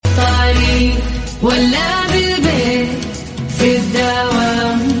ولا بالبيت في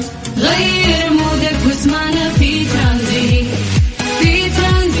الدوام، غير مودك واسمعنا في ترانزيت. في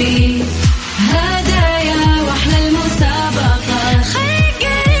ترانزيت هدايا واحلى المسابقة، خليك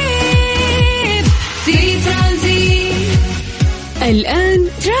قريب في ترانزيت. الآن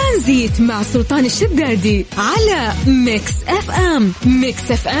ترانزيت مع سلطان الشدادي على ميكس اف ام.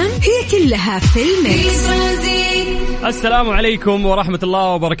 ميكس اف ام هي كلها في الميكس. السلام عليكم ورحمة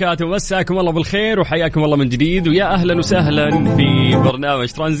الله وبركاته، مساكم الله بالخير وحياكم الله من جديد، ويا أهلا وسهلا في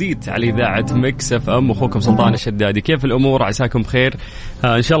برنامج ترانزيت على إذاعة ميكس اف ام. أخوكم سلطان الشدادي، كيف الأمور؟ عساكم بخير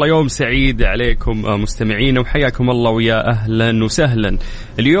إن شاء الله. يوم سعيد عليكم مستمعين، وحياكم الله ويا أهلا وسهلا.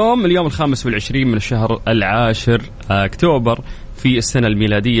 اليوم 25 من الشهر 10 أكتوبر في السنة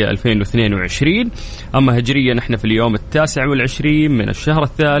الميلادية 2022. أما هجريا نحن في اليوم 29 من الشهر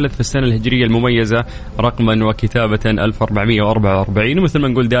الثالث في السنة الهجرية المميزة رقما وكتابة 1444. ومثل ما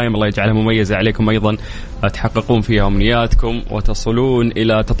نقول دائما الله يجعلها مميزة عليكم أيضا، تحققون فيها أمنياتكم وتصلون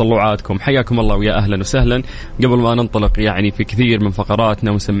إلى تطلعاتكم. حياكم الله ويا أهلا وسهلا. قبل ما ننطلق يعني في كثير من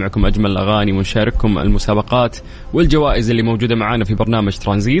فقراتنا ونسمعكم أجمل الأغاني ونشارككم المسابقات والجوائز اللي موجودة معنا في برنامج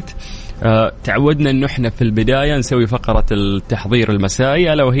ترانزيت، تعودنا أنه إحنا في البداية نسوي فقرة التحضير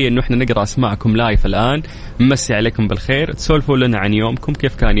المسائي، ألا وهي أنه إحنا نقرأ أسماءكم لايف الآن. نمسي عليكم بالخير، تسولفوا لنا عن يومكم،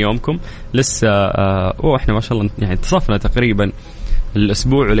 كيف كان يومكم. لسه وإحنا ما شاء الله يعني تصفنا تقريبا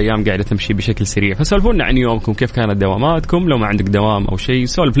الأسبوع والأيام قاعدة تمشي بشكل سريع، فسولفونا عن يومكم، كيف كانت دواماتكم، لو ما عندك دوام أو شيء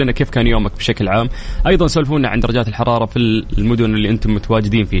سولف لنا كيف كان يومك بشكل عام. أيضا سولفونا عن درجات الحرارة في المدن اللي أنتم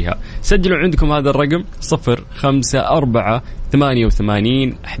متواجدين فيها. سجلوا عندكم هذا الرقم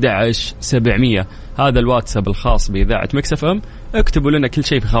 0548811700، هذا الواتساب الخاص بإذاعة ميكس اف ام. اكتبوا لنا كل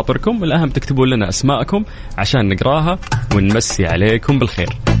شيء في خاطركم، والأهم تكتبوا لنا أسماءكم عشان نقراها ونمسي عليكم بالخير.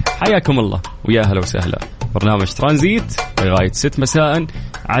 حياكم الله ويا أهلا وسهلا. برنامج ترانزيت لغاية 6 مساء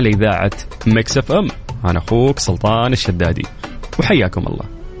على إذاعة ميكس اف ام. أنا أخوك سلطان الشدادي، وحياكم الله.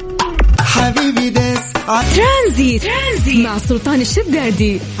 حبيبي داس ترانزيت مع سلطان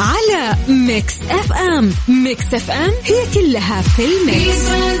الشدادي على ميكس اف ام. ميكس اف ام هي كلها في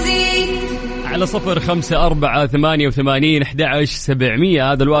الميكس. على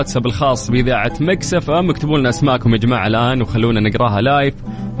 0548811700 هذا الواتساب الخاص بإذاعة ميكس اف ام. اكتبوا لنا اسماءكم يا جماعة الآن وخلونا نقراها لايف.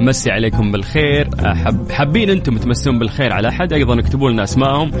 مسي عليكم بالخير، حابين أنتم تمسون بالخير على أحد أيضا اكتبوا لنا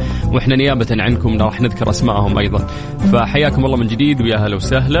اسماءهم، وإحنا نيابة عنكم راح نذكر اسماءهم أيضا. فحياكم الله من جديد ويا هلا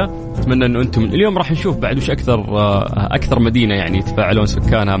وسهلا. أتمنى أنه أنتم اليوم راح نشوف بعد وش أكثر مدينة يعني يتفاعلون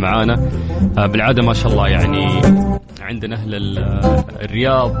سكانها معانا. بالعادة ما شاء الله يعني عندنا أهل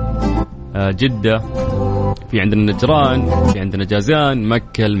الرياض، جدة، في عندنا نجران، في عندنا جازان،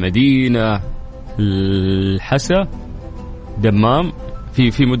 مكة، المدينة، الحسا، دمام،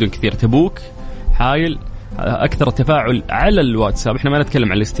 في مدن كثير، تبوك، حايل. أكثر تفاعل على الواتساب. إحنا ما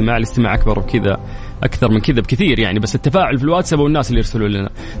نتكلم عن الاستماع أكبر بكذا، أكثر من كذا بكثير يعني، بس التفاعل في الواتساب والناس اللي يرسلوا لنا.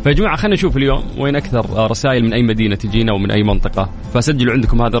 فيا جماعة خلينا نشوف اليوم وين أكثر رسائل من أي مدينة تجينا ومن أي منطقة. فسجلوا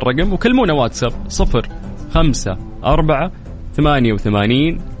عندكم هذا الرقم وكلمونا واتساب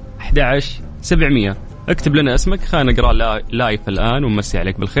 0548811700. اكتب لنا اسمك، خلينا نقرأ لايف الآن ونمسي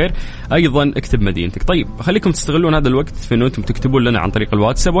عليك بالخير. أيضا اكتب مدينتك. طيب خليكم تستغلون هذا الوقت في أنه أنتم تكتبون لنا عن طريق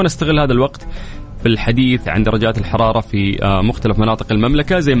الواتساب، وأنا استغل هذا الوقت في الحديث عن درجات الحرارة في مختلف مناطق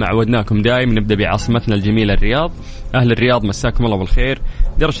المملكة. زي ما عودناكم دائما نبدأ بعاصمتنا الجميلة الرياض. أهل الرياض مساكم الله بالخير.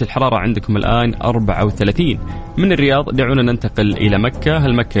 درجة الحرارة عندكم الآن 34. من الرياض دعونا ننتقل إلى مكة.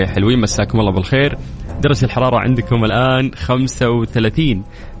 هل مكة يا حلوين؟ مساكم الله بالخير. درجة الحرارة عندكم الآن 35.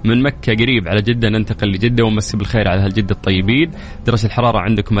 من مكة قريب على جدة ننتقل لجدة ونمسي بالخير على هالجدة الطيبين. درجة الحرارة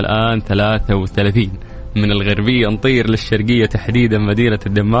عندكم الآن 33. من الغربية نطير للشرقية تحديدا مدينة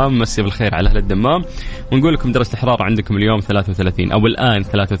الدمام، مسي بالخير على أهل الدمام ونقول لكم درجة الحرارة عندكم اليوم 33 أو الآن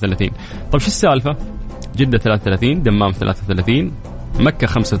 33. طيب شو السالفة؟ جدة 33، دمام 33، مكة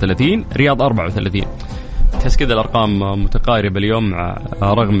 35، رياض 34. تحس كذا الأرقام متقاربة اليوم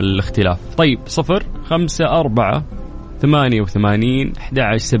رغم الاختلاف. طيب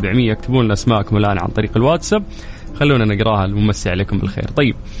 0548811700 اكتبوا لنا اسماءكم الآن عن طريق الواتساب، خلونا نقراها الممسي عليكم بالخير.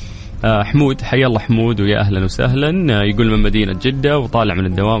 طيب حمود، حيا الله حمود ويا أهلا وسهلا. يقول من مدينة جدة وطالع من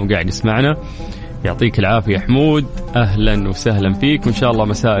الدوام وقاعد يسمعنا. يعطيك العافية حمود، أهلا وسهلا فيك وإن شاء الله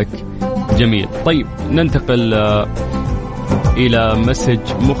مسائك جميل. طيب ننتقل إلى مسج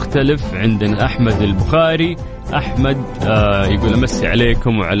مختلف. عندنا أحمد البخاري. أحمد يقول أمسي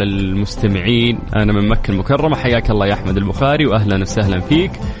عليكم وعلى المستمعين، أنا من مكة المكرمة. حياك الله يا أحمد البخاري وأهلا وسهلا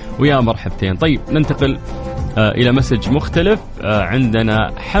فيك ويا مرحبتين. طيب ننتقل إلى مسج مختلف.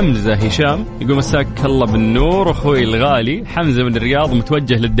 عندنا حمزة هشام يقول مساك الله بالنور أخوي الغالي حمزة من الرياض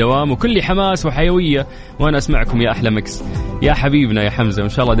متوجه للدوام وكل حماس وحيوية وأنا أسمعكم يا أحلى مكس. يا حبيبنا يا حمزة وإن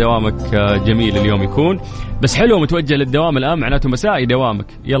شاء الله دوامك جميل اليوم يكون. بس حلو متوجه للدوام الآن معناته مسائي دوامك.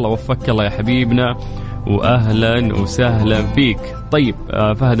 يلا وفقك الله يا حبيبنا وأهلا وسهلا فيك. طيب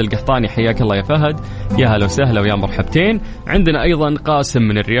فهد القحطاني حياك الله يا فهد. يا هلا وسهلا ويا مرحبتين. عندنا أيضا قاسم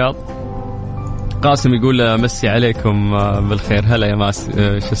من الرياض. قاسم يقول مسي عليكم بالخير. هلا يا ماس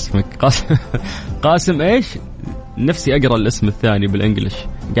شو اسمك قاسم ايش نفسي أقرأ الاسم الثاني بالإنجليش.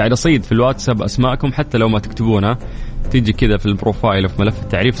 قاعد أصيد في الواتساب أسماءكم حتى لو ما تكتبونها تيجي كذا في البروفايل وفي ملف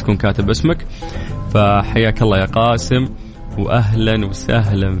التعريف تكون كاتب اسمك. فحياك الله يا قاسم وأهلا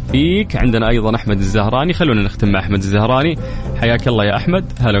وسهلا فيك. عندنا أيضا أحمد الزهراني. خلونا نختم مع أحمد الزهراني. حياك الله يا أحمد.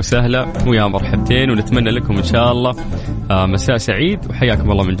 هلا وسهلا ويا مرحبتين ونتمنى لكم إن شاء الله مساء سعيد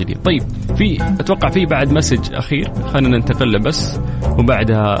وحياكم الله من جديد. طيب أتوقع في بعد مسج أخير خلينا ننتقل له بس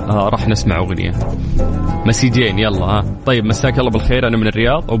وبعدها راح نسمع أغنية مسيجين. يلا طيب مساك الله بالخير. أنا من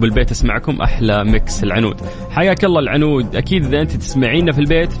الرياض وبالبيت أسمعكم أحلى ميكس. العنود حياك الله العنود. أكيد إذا أنت تسمعينا في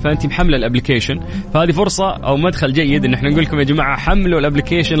البيت فأنت محملة الابليكيشن فهذه فرصة أو مدخل جيد إن احنا نقول لكم يا جماعة حملوا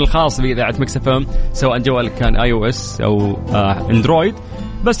الابليكيشن الخاص بإذاعة ميكس اف ام سواء جوالك كان iOS أو اندرويد.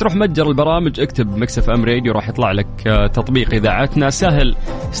 بس روح متجر البرامج اكتب ميكس اف ام راديو راح يطلع لك تطبيق إذاعتنا سهل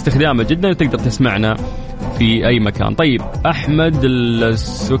استخدامه جدا وتقدر تسمعنا في أي مكان. طيب أحمد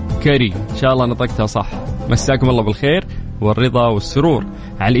السكري إن شاء الله نطقتها صح. مساكم الله بالخير والرضا والسرور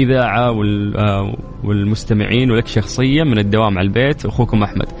على الإذاعة والمستمعين ولك شخصيا من الدوام على البيت. أخوكم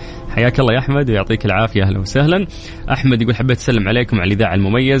أحمد. حياك الله يا أحمد ويعطيك العافية. أهلا وسهلا. أحمد يقول حبيت أسلم عليكم على الإذاعة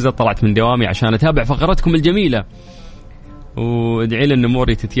المميزة. طلعت من دوامي عشان أتابع فقرتكم الجميلة وادعي لي أن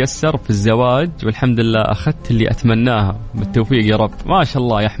أموري تتيسر في الزواج والحمد لله أخذت اللي أتمناها بالتوفيق يا رب. ما شاء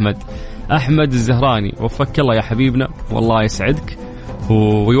الله يا أحمد الزهراني وفقك الله يا حبيبنا والله يسعدك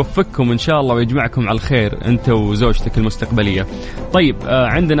ويوفقكم إن شاء الله ويجمعكم على الخير أنت وزوجتك المستقبلية. طيب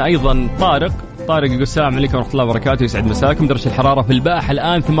عندنا أيضا طارق يقول السلام عليكم ورحمة الله وبركاته. يسعد مساكم. درجة الحرارة في الباحة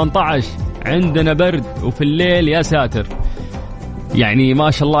الآن 18. عندنا برد وفي الليل يا ساتر يعني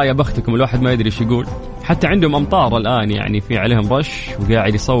ما شاء الله يا بختكم الواحد ما يدري ايش يقول. حتى عندهم أمطار الآن يعني في عليهم رش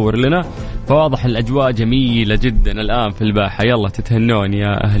وقاعد يصور لنا فواضح الأجواء جميلة جدا الآن في الباحة. يلا تتهنون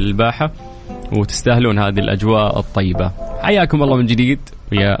يا أهل الباحة وتستاهلون هذه الأجواء الطيبة. حياكم الله من جديد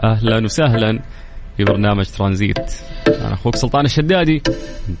ويا أهلا وسهلا في برنامج ترانزيت. أنا أخوك سلطان الشدادي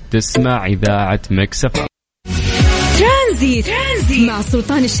تسمع إذاعة ميكس اف ام. ترانزيت مع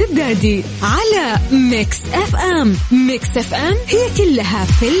سلطان الشدادي على ميكس اف ام. ميكس اف ام هي كلها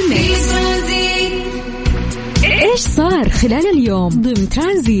في الميكس. ايش صار خلال اليوم ضمن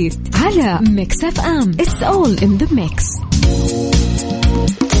ترانزيت على ميكس اف ام. It's all in the mix.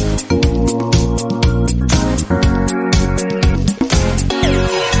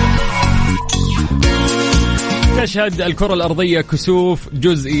 تشهد الكرة الأرضية كسوف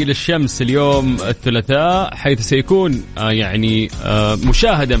جزئي للشمس اليوم الثلاثاء حيث سيكون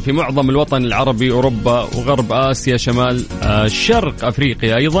مشاهدا في معظم الوطن العربي أوروبا وغرب آسيا شمال شرق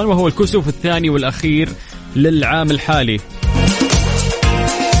أفريقيا أيضا وهو الكسوف الثاني والأخير للعام الحالي.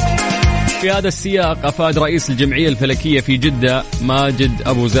 في هذا السياق أفاد رئيس الجمعية الفلكية في جدة ماجد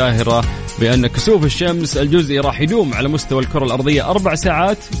أبو زاهرة بأن كسوف الشمس الجزئي راح يدوم على مستوى الكرة الأرضية 4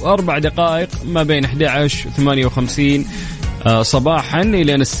 ساعات و4 دقائق ما بين 11:58 صباحا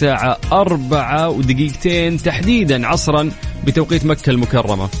إلى الساعة 4 تحديدا عصرا بتوقيت مكة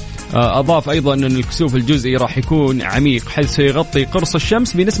المكرمة. أضاف أيضا أن الكسوف الجزئي راح يكون عميق حيث سيغطي قرص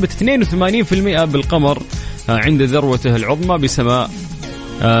الشمس بنسبة 82% بالقمر عند ذروته العظمى بسماء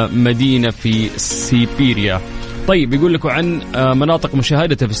مدينة في سيبيريا. طيب يقول لكم عن مناطق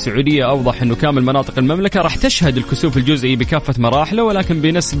مشاهدته في السعودية. أوضح أنه كامل مناطق المملكة راح تشهد الكسوف الجزئي بكافة مراحله ولكن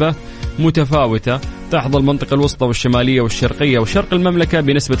بنسبة متفاوتة. تحظى المنطقة الوسطى والشمالية والشرقية وشرق المملكة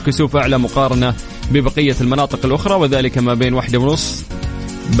بنسبة كسوف أعلى مقارنة ببقية المناطق الأخرى وذلك ما بين 1:30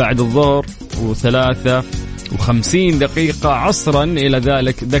 بعد الظهر و53 دقيقة عصرا. إلى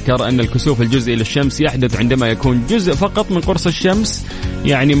ذلك ذكر أن الكسوف الجزئي للشمس يحدث عندما يكون جزء فقط من قرص الشمس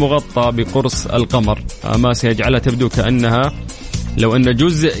مغطى بقرص القمر ما سيجعلها تبدو كأنها لو أن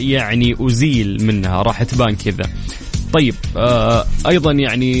جزء أزيل منها راح تبان كذا. طيب أيضا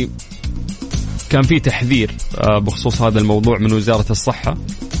كان في تحذير بخصوص هذا الموضوع من وزارة الصحة.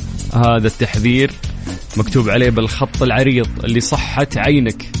 هذا التحذير مكتوب عليه بالخط العريض اللي صحت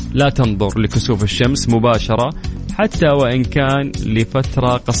عينك لا تنظر لكسوف الشمس مباشرة حتى وإن كان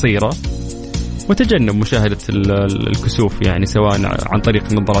لفترة قصيرة وتجنب مشاهدة الكسوف سواء عن طريق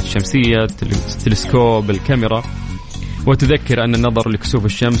النظارات الشمسية التلسكوب الكاميرا وتذكر أن النظر لكسوف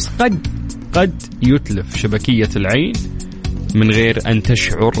الشمس قد قد يتلف شبكية العين من غير أن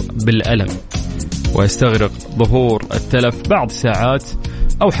تشعر بالألم، ويستغرق ظهور التلف بعض ساعات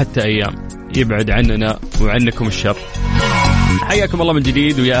أو حتى أيام. يبعد عننا وعنكم الشر. حياكم الله من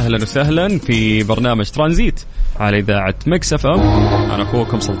جديد ويا أهلا وسهلا في برنامج ترانزيت على إذاعة ميكس اف ام. أنا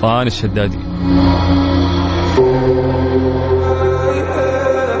أخوكم سلطان الشدادي.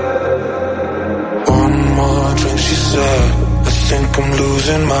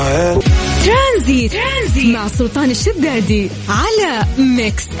 ترانزيت مع سلطان الشدادي على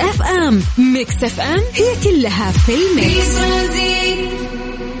ميكس اف ام. ميكس اف ام هي كلها في الميكس.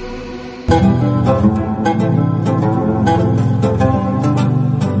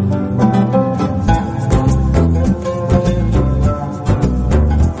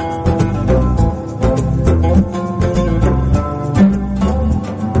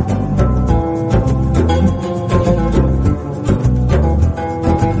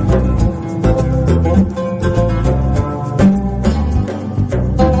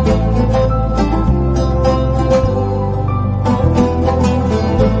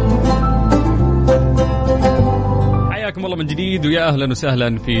 ويا أهلا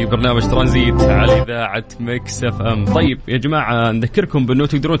وسهلا في برنامج ترانزيت على إذاعة ميكس اف ام. طيب يا جماعة نذكركم بأنه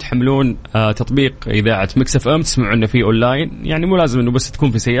تقدرون تحملون تطبيق إذاعة ميكس اف ام تسمعونا فيه أونلاين، يعني مو لازم أنه بس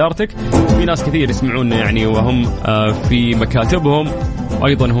تكون في سيارتك. في ناس كثير يسمعونا يعني وهم في مكاتبهم،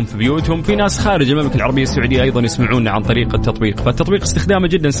 وأيضا هم في بيوتهم. في ناس خارج المملكة العربية السعودية أيضا يسمعونا عن طريق التطبيق. فالتطبيق استخدامه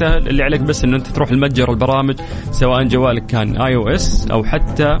جدا سهل، اللي عليك بس أنه أنت تروح المتجر البرامج، سواء جوالك كان iOS أو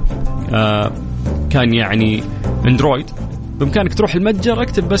حتى كان يعني اندرويد، بإمكانك تروح المتجر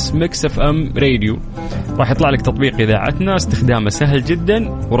اكتب بس ميكس اف ام راديو، راح يطلع لك تطبيق إذاعتنا. استخدامه سهل جدا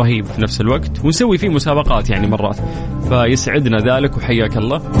ورهيب في نفس الوقت، ونسوي فيه مسابقات يعني مرات، فيسعدنا ذلك وحياك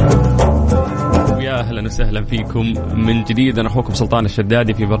الله. ويا أهلا وسهلا فيكم من جديد. أنا أخوكم سلطان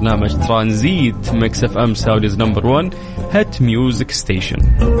الشدادي في برنامج ترانزيت ميكس اف ام سعوديز نمبر 1 هات ميوزك ستيشن.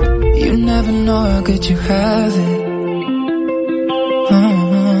 You never know how good you have it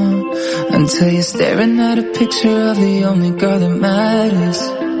until you're staring at a picture of the only girl that matters.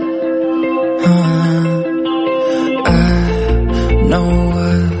 I know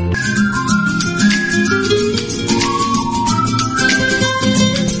what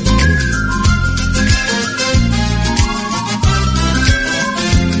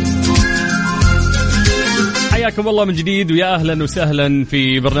حياكم الله من جديد ويا أهلا وسهلا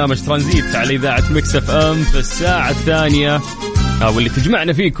في برنامج ترانزيت على إذاعة ميكس اف ام في الساعة الثانية، واللي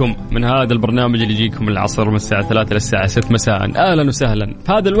تجمعنا فيكم من هذا البرنامج اللي يجيكم من العصر من الساعة 3 للساعة 6 مساء. أهلا وسهلا.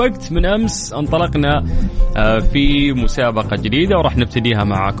 في هذا الوقت من أمس انطلقنا في مسابقة جديدة وراح نبتديها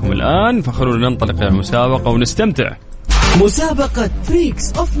معاكم الآن، فخلونا ننطلق إلى المسابقة ونستمتع. مسابقة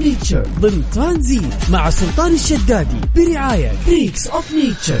فريكس اوف نيتشر ضمن ترانزيت مع سلطان الشدادي برعاية فريكس اوف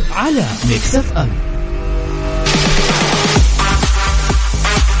نيتشر على ميكس اف ام.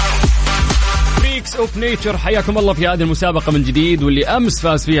 اوف نيتشر، حياكم الله في هذه المسابقة من جديد، واللي أمس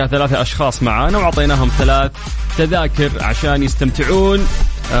فاز فيها 3 أشخاص معانا وعطيناهم 3 تذاكر عشان يستمتعون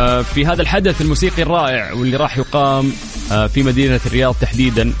في هذا الحدث الموسيقي الرائع واللي راح يقام في مدينة الرياض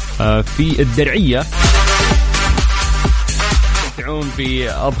تحديدا في الدرعية. يستمتعون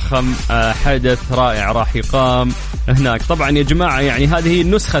في أضخم حدث رائع راح يقام هناك. طبعا يا جماعة يعني هذه هي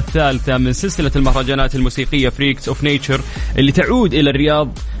النسخة الثالثة من سلسلة المهرجانات الموسيقية فريكس اوف نيتشر اللي تعود إلى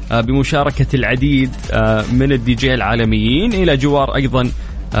الرياض بمشاركة العديد من الدي جي العالميين، إلى جوار أيضا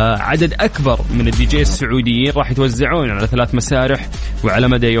عدد أكبر من الدي جي السعوديين. راح يتوزعون على 3 مسارح وعلى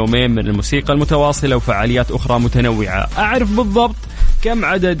مدى يومين من الموسيقى المتواصلة وفعاليات أخرى متنوعة. أعرف بالضبط كم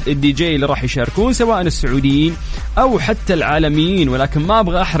عدد الدي جي اللي راح يشاركون سواء السعوديين أو حتى العالميين، ولكن ما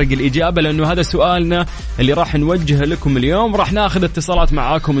أبغى أحرق الإجابة لأنه هذا سؤالنا اللي راح نوجهه لكم اليوم. راح ناخذ اتصالات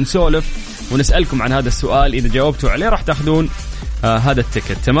معاكم ونسولف ونسألكم عن هذا السؤال، إذا جاوبتوا عليه راح تاخذون هذا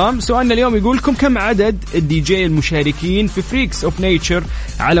التيكت. تمام. سؤالنا اليوم يقولكم كم عدد الدي جي المشاركين في فريكس اوف نيتشر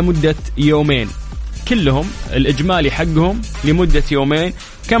على مدة يومين كلهم، الإجمالي حقهم لمدة يومين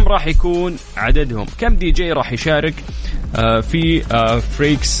كم راح يكون عددهم، كم دي جي راح يشارك في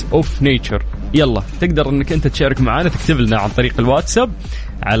فريكس اوف نيتشر. يلا تقدر انك انت تشارك معنا، تكتب لنا عن طريق الواتساب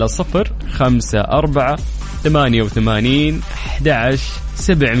على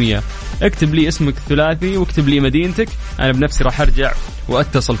 0548811700. اكتب لي اسمك الثلاثي واكتب لي مدينتك، أنا بنفسي راح أرجع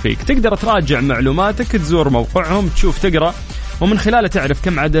وأتصل فيك. تقدر تراجع معلوماتك، تزور موقعهم، تشوف، تقرأ، ومن خلاله تعرف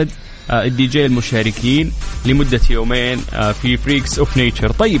كم عدد الدي جي المشاركين لمدة يومين في فريكس اوف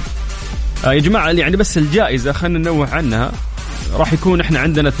نيتشر. طيب يا جماعة يعني بس الجائزة خلنا ننوه عنها، راح يكون احنا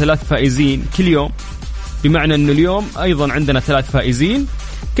عندنا 3 فائزين كل يوم، بمعنى انه اليوم ايضا عندنا 3 فائزين.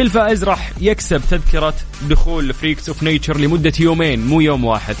 كل فائز راح يكسب تذكرة دخول فريكس اوف نيتشر لمدة يومين مو يوم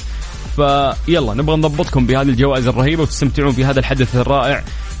واحد. فيلا نبغى نضبطكم بهذه الجوائز الرهيبة وتستمتعون بهذا الحدث الرائع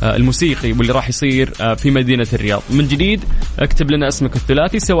الموسيقي واللي راح يصير في مدينة الرياض. من جديد اكتب لنا اسمك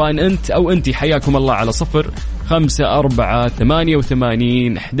الثلاثي سواء أنت أو أنتي، حياكم الله على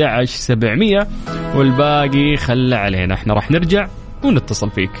 0548811700 والباقي خلى علينا، احنا راح نرجع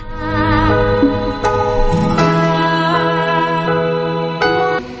ونتصل فيك.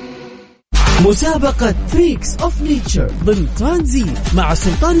 مسابقة فريكس اوف نيتشر ضمن ترانزيت مع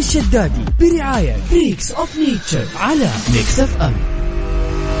سلطان الشدادي برعاية فريكس اوف نيتشر على ميكس اف ام.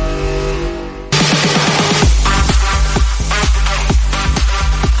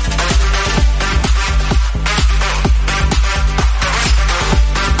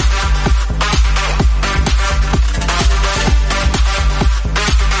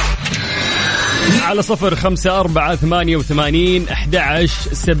 على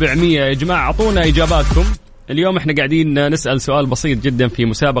 0548811700 يا جماعة أعطونا إجاباتكم. اليوم احنا قاعدين نسأل سؤال بسيط جدا في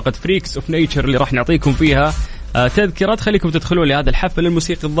مسابقة فريكس اوف نيتشر اللي راح نعطيكم فيها تذكرة تخليكم تدخلون لهذا الحفل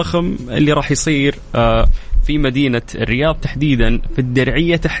الموسيقي الضخم اللي راح يصير في مدينة الرياض، تحديدا في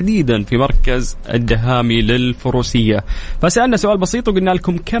الدرعية، تحديدا في مركز الدهامي للفروسية. فسألنا سؤال بسيط وقلنا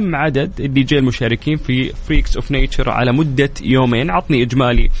لكم كم عدد الدي جي المشاركين في فريكس اوف نيتشر على مدة يومين. عطني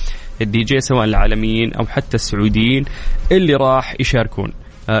إجمالي الدي جي سواء العالميين أو حتى السعوديين اللي راح يشاركون.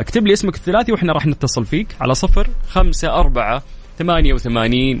 اكتب لي اسمك الثلاثي وإحنا راح نتصل فيك على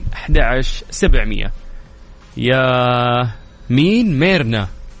 0548811700. يا مين؟ ميرنا.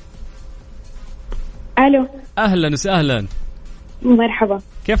 ألو. أهلا وسهلا. مرحبا.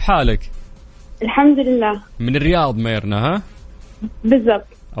 كيف حالك؟ الحمد لله. من الرياض ميرنا ها؟ بالضبط.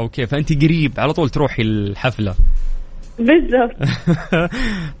 أوكي، فأنت قريب على طول تروحي الحفلة. بالضبط.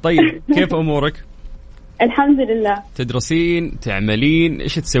 طيب كيف أمورك؟ الحمد لله. تدرسين، تعملين،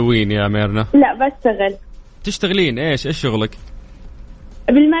 إيش تسوين يا ميرنا؟ لا بشتغل. تشتغلين إيش شغلك؟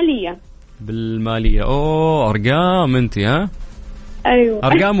 بالمالية. بالمالية. أوه أرقام أنت ها؟ أيوة.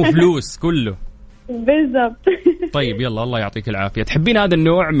 أرقام وفلوس كله. بالضبط. طيب يلا الله يعطيك العافية. تحبين هذا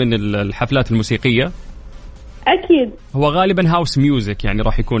النوع من الحفلات الموسيقية؟ أكيد. هو غالبا هاوس ميوزك يعني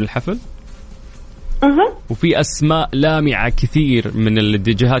راح يكون الحفل. وفي أسماء لامعة كثير من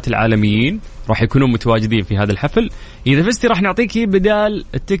الاتجاهات العالميين راح يكونون متواجدين في هذا الحفل. إذا فزتي راح نعطيكي بدال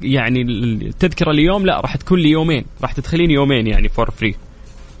يعني التذكرة اليوم، لا راح تكون ليومين، راح تدخلين يومين يعني فور فري.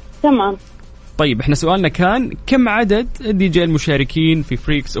 تمام. طيب احنا سؤالنا كان كم عدد الدي جي المشاركين في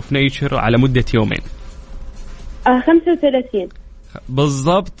فريكس اوف نيتشر على مدة يومين؟ 35.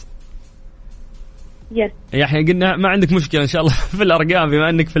 بالضبط. يس. يعني قلنا ما عندك مشكلة إن شاء الله في الأرقام بما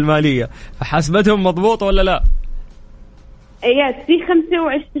أنك في المالية، فحسبتهم مضبوط ولا لا؟ يس، في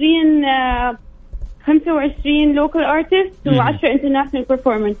 25 local artists و10 international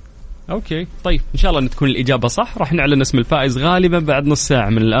performance. أوكي طيب إن شاء الله تكون الإجابة صح. راح نعلن اسم الفائز غالبا بعد نص ساعة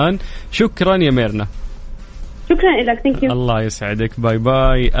من الآن. شكرا يا ميرنا. شكرا لك. ثانك يو. الله يسعدك. باي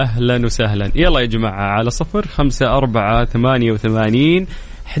باي. أهلا وسهلا. يلا يا جماعة على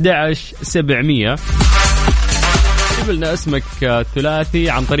 0548811700 جيب لنا اسمك الثلاثي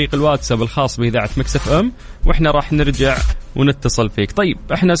عن طريق الواتساب الخاص بإذاعة ميكس اف ام وإحنا راح نرجع ونتصل فيك. طيب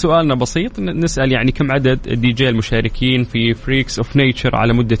إحنا سؤالنا بسيط، نسأل يعني كم عدد الدي جي المشاركين في فريكس اوف نيتشر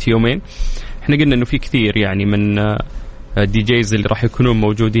على مدة يومين. إحنا قلنا إنه في كثير يعني من الدي جيز اللي راح يكونون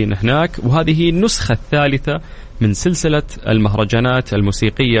موجودين هناك، وهذه هي النسخة الثالثة من سلسلة المهرجانات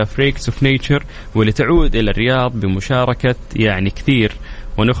الموسيقية فريكس اوف نيتشر، واللي تعود إلى الرياض بمشاركة يعني كثير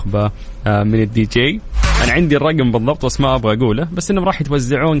ونخبة من الدي جي. أنا عندي الرقم بالضبط بس ما أبغى أقوله، بس إنهم راح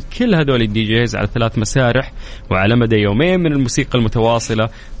يتوزعون كل هذول الدي جيز على 3 مسارح وعلى مدى يومين من الموسيقى المتواصلة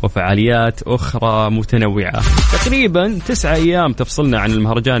وفعاليات أخرى متنوعة. تقريبا 9 أيام تفصلنا عن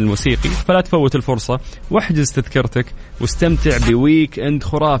المهرجان الموسيقي، فلا تفوت الفرصة واحجز تذكرتك واستمتع بويك اند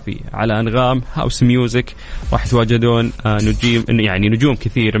خرافي على أنغام هاوس ميوزك. راح يتواجدون نجوم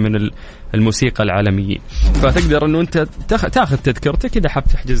كثير من الموسيقى العالميين، فتقدر أنه أنت تأخذ تذكرتك إذا حاب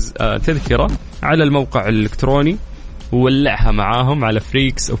تحجز تذكرة على الموقع الإلكتروني وولعها معاهم على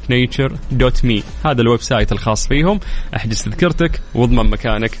freaksofnature.me. هذا الويب سايت الخاص فيهم. احجز تذكرتك واضمن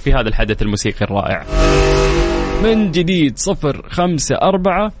مكانك في هذا الحدث الموسيقي الرائع. من جديد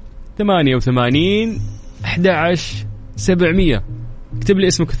 0548811700 اكتب لي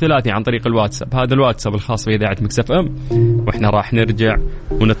اسمك الثلاثي عن طريق الواتساب، هذا الواتساب الخاص بإذاعة ميكس اف ام واحنا راح نرجع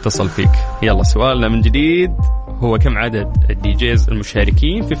ونتصل فيك. يلا سؤالنا من جديد هو كم عدد الدي جيز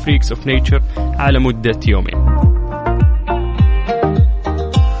المشاركين في فريكس اوف نيتشر على مدة يومين؟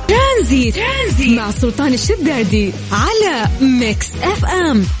 ترانزيت مع سلطان الشدادي على ميكس اف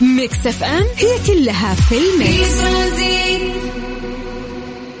ام. ميكس اف ام هي كلها في الميكس.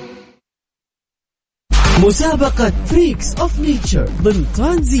 مسابقة فريكس اوف نيتشر ضمن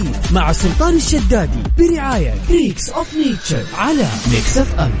ترانزيت مع سلطان الشدادي برعاية فريكس اوف نيتشر على ميكس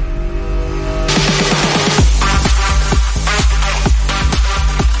اف ام.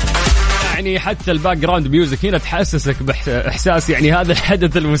 يعني حتى الباك جراوند ميوزك هنا تحسسك بإحساس يعني هذا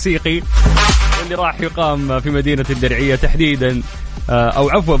الحدث الموسيقي اللي راح يقام في مدينة الدرعية تحديدا، أو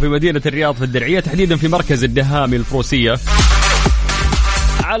عفوا في مدينة الرياض في الدرعية تحديدا في مركز الدهامي الفروسية.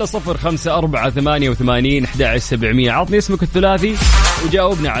 على 0548811700 عطني اسمك الثلاثي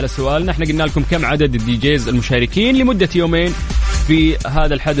وجاوبنا على سؤالنا. احنا قلنا لكم كم عدد الدي جيز المشاركين لمدة يومين في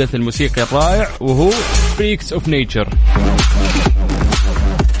هذا الحدث الموسيقي الرائع وهو فريكس اوف نيتشر.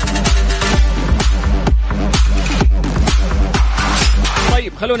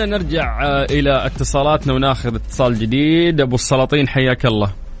 طيب خلونا نرجع إلى اتصالاتنا وناخذ اتصال جديد. أبو السلاطين حياك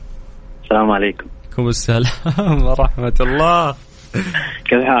الله. السلام عليكم. عليكم السلام ورحمة الله.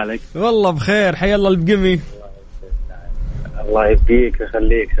 كيف حالك؟ والله بخير. حيا الله البقمي. الله يبقيك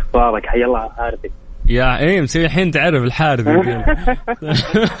ويخليك. اخبارك؟ حيا الله حارتك. يا ايه مسوي الحين تعرف الحارث.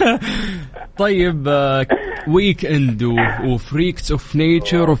 طيب ويك اند وفريكس اوف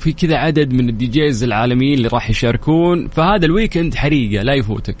نيتشر وفي كذا عدد من الدي جيز العالميين اللي راح يشاركون، فهذا الويكند حريقة لا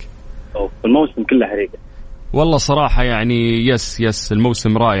يفوتك. الموسم كله حريقة والله صراحة يعني يس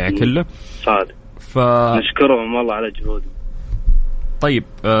الموسم رائع كله صادق. نشكرهم والله على جهودهم. طيب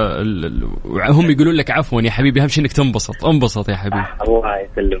هم يقولون لك عفوا يا حبيبي، أهم شيء إنك انبسط يا حبيبي. الله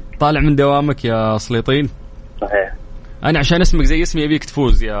يسلمك. طالع من دوامك يا سليطين؟ صحيح. أنا عشان اسمك زي اسمي أبيك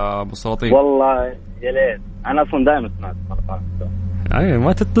تفوز يا أبو سلاطين. والله يا ليت، أنا أصلا دائما سمعت مرة. أي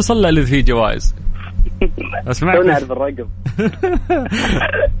ما تتصل اللي فيه جوائز. أسمعك. نعرف الرقم.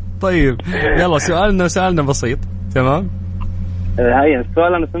 طيب يلا سؤالنا بسيط تمام. هاي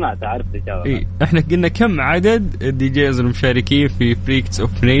السؤال أنا سمعته عارف الإجابة. إيه إحنا قلنا كم عدد الدي جيز المشاركين في فريكس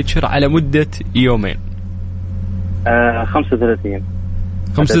اوف نيتشر على مدة يومين؟ 35.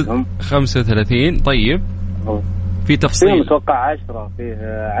 35. طيب في تفصيل؟ فيه متوقع 10. فيه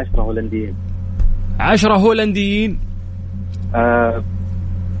 10 هولنديين. 10 هولنديين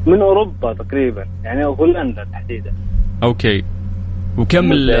من أوروبا تقريبا، يعني هولندا تحديدا. أوكي.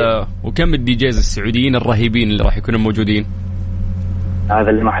 وكم الدي جيز السعوديين الرهيبين اللي راح يكونوا موجودين؟ هذا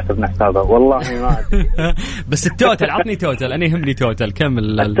اللي ما حسبنا حسابه والله ما أدري. بس التوتال عطني توتال، أنا يهمني توتال كم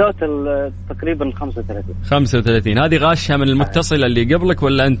التوتال تقريبا 35. 35. هذه غاشة من المتصلة اللي قبلك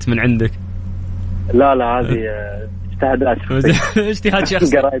ولا أنت من عندك؟ لا هذه اجتهاد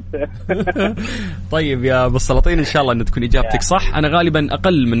شخصي. طيب يا أبو السلاطين إن شاء الله أن تكون إجابتك صح. أنا غالبا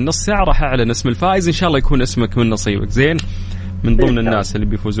أقل من نص ساعة راح أعلن اسم الفائز، إن شاء الله يكون اسمك من نصيبك زين من ضمن الناس اللي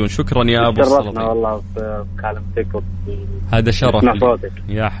بيفوزون. شكرا يا أبو السلاطين. والله بكلمتك. هذا شرف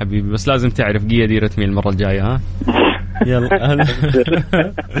يا حبيبي، بس لازم تعرف قية ديرة مين المرة الجاية. ها يلا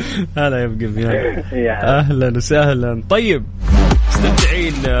هلا يا بقى. أهلا وسهلا. طيب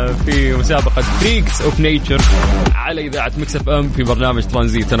مستمتعين في مسابقة فريكس اوف نيتشر على إذاعة ميكس اف ام في برنامج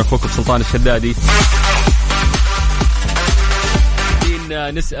ترانزيت. أنا أخوكم سلطان الشدادي.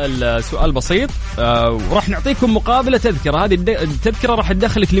 نسأل سؤال بسيط وراح نعطيكم مقابلة تذكرة. هذه التذكرة راح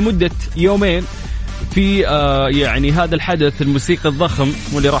تدخلك لمدة يومين في يعني هذا الحدث الموسيقي الضخم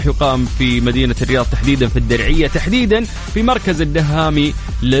واللي راح يقام في مدينة الرياض تحديدا في الدرعية تحديدا في مركز الدهامي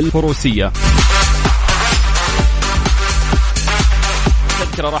للفروسية.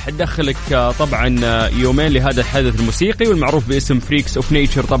 التذكرة راح تدخلك طبعا يومين لهذا الحدث الموسيقي والمعروف باسم فريكس اوف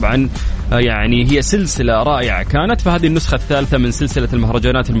نيتشر. طبعا يعني هي سلسلة رائعة كانت، فهذه النسخة الثالثة من سلسلة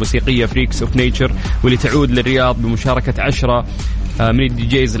المهرجانات الموسيقية فريكس اوف نيتشر واللي تعود للرياض بمشاركة 10 من الدي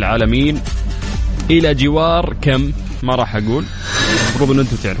جيز العالميين إلى جوار كم ما راح أقول. المفروض أن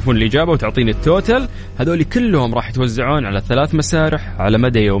أنتم تعرفون الإجابة وتعطيني التوتل. هذول كلهم راح يتوزعون على 3 مسارح على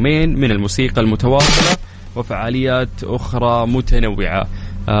مدى يومين من الموسيقى المتواصلة وفعاليات أخرى متنوعة.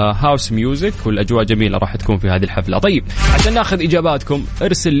 هاوس ميوزك والأجواء جميلة راح تكون في هذه الحفلة. طيب عشان ناخذ إجاباتكم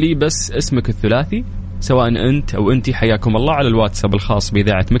ارسل لي بس اسمك الثلاثي سواء أنت أو أنتي حياكم الله على الواتساب الخاص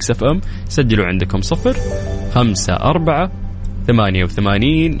بإذاعة ميكس اف ام. سجلوا عندكم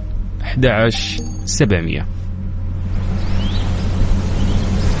 054-88-11-700.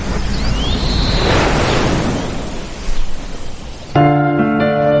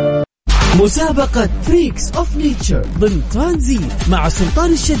 مسابقة فريكس اوف نيتشر ضمن ترانزيت مع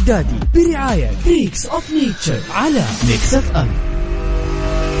سلطان الشدادي برعاية فريكس اوف نيتشر على ميكس اف ام.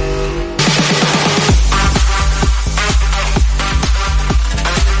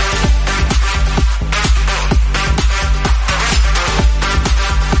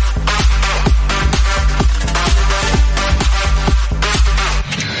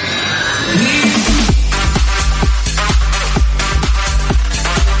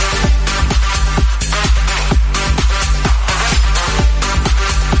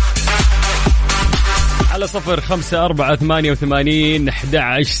 على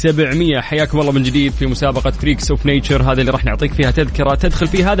 0548811700. حياكم الله من جديد في مسابقة فريكس اوف نيتشر، هذا اللي راح نعطيك فيها تذكرة تدخل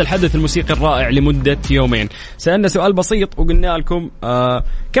في هذا الحدث الموسيقي الرائع لمدة يومين. سألنا سؤال بسيط وقلنا لكم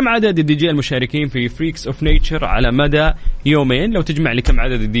كم عدد الدي جي المشاركين في فريكس اوف نيتشر على مدى يومين. لو تجمع لي كم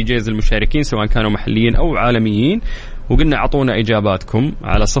عدد الدي جيز المشاركين سواء كانوا محليين أو عالميين، وقلنا عطونا إجاباتكم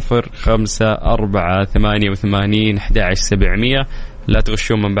على 0548811700. لا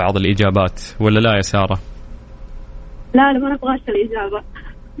تغشون من بعض الإجابات ولا لا يا سارة؟ لا ما نبغاش الإجابة.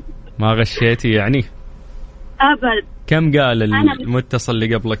 ما غشيتي يعني؟ أبد. كم قال المتصل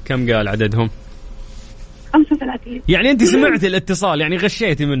اللي قبلك؟ كم قال عددهم؟ 35. يعني أنت سمعتي الاتصال يعني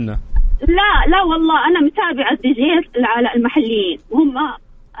غشيتي منه؟ لا والله أنا متابعة الدي جيز على المحليين وهم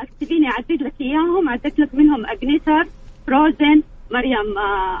أكتبيني أعدد لك إياهم. عدت لك منهم أجنيتر، فروزن، مريم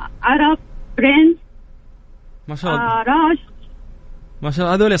عرب، برنس، ما شاء الله راش، ما شاء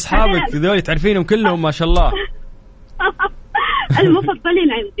الله. هذول أصحابك هذول تعرفينهم كلهم ما شاء الله.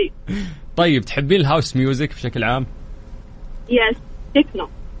 المفضلين عندي. طيب تحبين الهاوس ميوزك بشكل عام؟ يس. تكنو.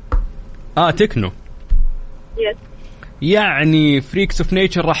 تكنو. يس. يعني فريكس اوف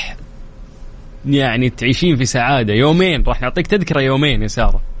نيتشر راح يعني تعيشين في سعادة يومين. راح نعطيك تذكرة يومين يا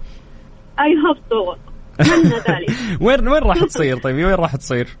سارة. اي هوب سو. من ذلك. وين راح تصير؟ طيب وين راح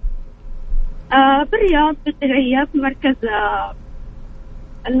تصير؟ بالرياض، في الدرعية، في مركز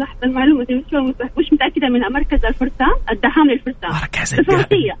اللحظة المعلومة دي مش متأكدة منها. مركز الفرسان، الدهام للفرسان. مركز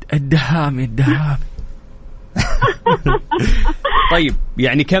الدهام. طيب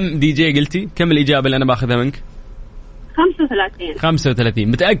يعني كم دي جي قلتي؟ كم الإجابة اللي أنا باخذها منك؟ 35.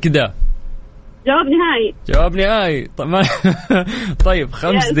 35 متأكدة؟ جواب نهائي. طيب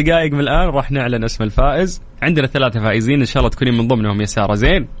 5 دقائق من الآن راح نعلن اسم الفائز. عندنا 3 فائزين إن شاء الله تكونين من ضمنهم يا سارة.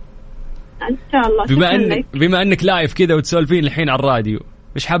 زين إن شاء الله. بما أنك لايف كذا وتسولفين الحين على الراديو،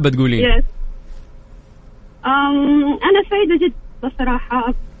 إيش حابة تقولين؟ أنا سعيدة جدا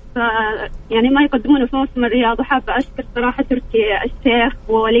بصراحة يعني ما يقدمونه في موسم الرياض، وحابة أشكر صراحة تركي الشيخ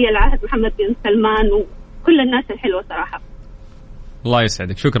وولي العهد محمد بن سلمان وكل الناس الحلوة صراحة. الله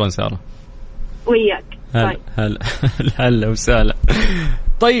يسعدك. شكرا سارة. وياك. هلا وسهلا.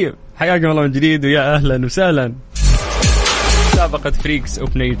 طيب حياكم الله من جديد ويا أهلا وسهلا. مسابقة فريكس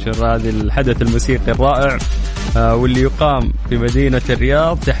اوف نيتشر، هذا الحدث الموسيقي الرائع واللي يقام في مدينة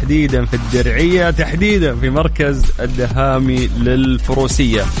الرياض، تحديدا في الدرعية، تحديدا في مركز الدهامي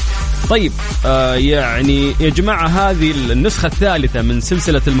للفروسية. طيب يعني يا جماعة هذه النسخة الثالثة من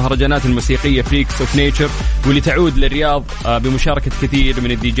سلسلة المهرجانات الموسيقية فريكس اوف نيتشر، واللي تعود للرياض بمشاركة كثير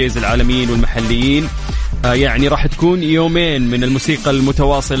من الدي جيز العالميين والمحليين. يعني راح تكون يومين من الموسيقى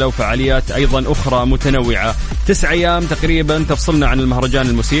المتواصلة وفعاليات أيضا أخرى متنوعة. 9 أيام تقريبا تفصلنا عن المهرجان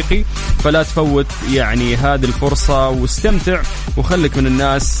الموسيقي، فلا تفوت يعني هذه الفرصة واستمتع وخلك من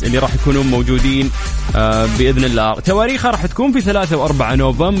الناس اللي راح يكونون موجودين بإذن الله. تواريخها راح تكون في 3 و4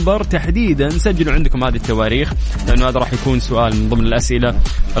 نوفمبر تحديدا. سجلوا عندكم هذه التواريخ لأنه هذا راح يكون سؤال من ضمن الأسئلة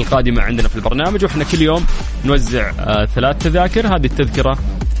القادمة عندنا في البرنامج. وإحنا كل يوم نوزع 3 تذاكر. هذه التذكرة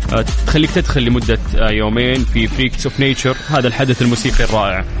تخليك تدخل لمدة يومين في فريكس اوف نيتشر، هذا الحدث الموسيقي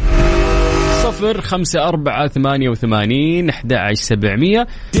الرائع. 0548811700.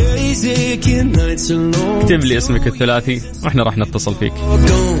 اكتب لي اسمك الثلاثي واحنا راح نتصل فيك.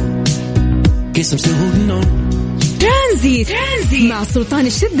 ترانزيت مع سلطان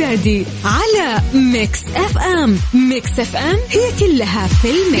الشدادي على ميكس اف ام. ميكس اف ام هي كلها في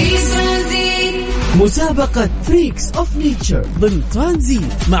الميكس. مسابقة فريكس اوف نيتشر ضمن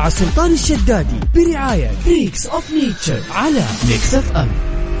ترانزيت مع سلطان الشدادي برعاية فريكس اوف نيتشر على ميكس اف ام.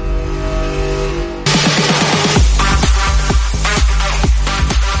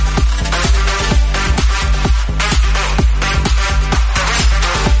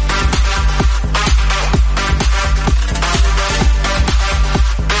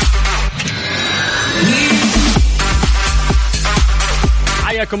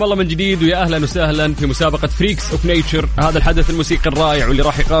 حياكم الله من جديد ويا أهلا وسهلا في مسابقة فريكس اوف نيتشر، هذا الحدث الموسيقي الرائع واللي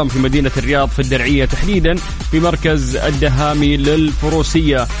راح يقام في مدينة الرياض في الدرعية تحديدا في مركز الدهامي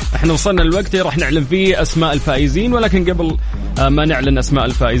للفروسية. احنا وصلنا الوقت راح نعلن فيه أسماء الفائزين، ولكن قبل ما نعلن أسماء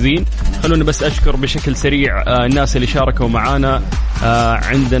الفائزين خلونا بس أشكر بشكل سريع الناس اللي شاركوا معانا.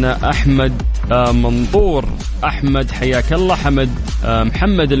 عندنا أحمد منطور، أحمد حياك الله، حمد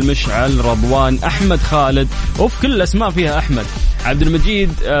محمد المشعل، رضوان، أحمد خالد، وفي كل الأسماء فيها أحمد، عبد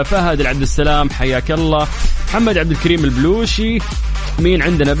المجيد، فهد العبد السلام حياك الله، محمد عبد الكريم البلوشي، مين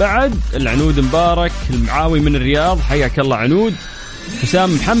عندنا بعد؟ العنود مبارك المعاوي من الرياض حياك الله عنود،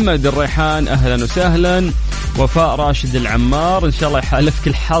 حسام محمد الريحان أهلا وسهلا، وفاء راشد العمار إن شاء الله يحالفك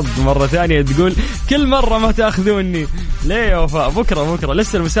الحظ مرة ثانية، تقول كل مرة ما تأخذوني ليه يا وفاء؟ بكرة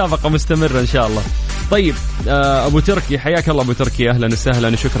لسه المسابقة مستمرة إن شاء الله. طيب أبو تركي، حياك الله أبو تركي، أهلا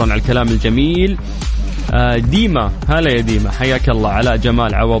وسهلا، شكرا على الكلام الجميل. ديما، هلا يا ديما، حياك الله. علاء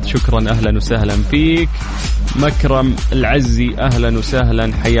جمال عوض، شكرا، أهلا وسهلا فيك. مكرم العزي، أهلا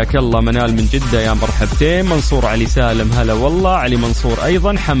وسهلا، حياك الله. منال من جدة، يا مرحبتين. منصور علي سالم، هلا والله. علي منصور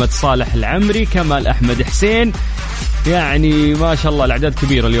أيضا. حمد صالح العمري. كمال أحمد حسين. يعني ما شاء الله الأعداد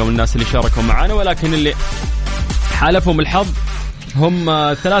كبيرة اليوم الناس اللي شاركوا معنا، ولكن اللي حالفهم الحظ هم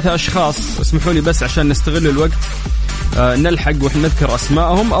 3 أشخاص. اسمحوا لي بس عشان نستغل الوقت نلحق ونذكر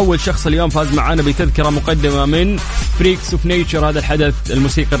أسمائهم. أول شخص اليوم فاز معانا بتذكرة مقدمة من فريكس اوف نيتشر، هذا الحدث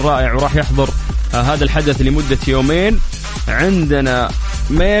الموسيقي الرائع، وراح يحضر هذا الحدث لمدة يومين. عندنا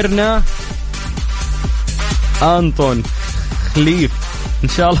ميرنا أنطون خليف، إن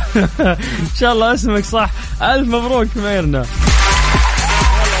شاء الله إن شاء الله اسمك صح. ألف مبروك ميرنا،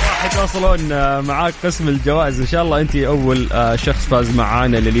 يتواصلون معاك قسم الجوائز إن شاء الله. أنت أول شخص فاز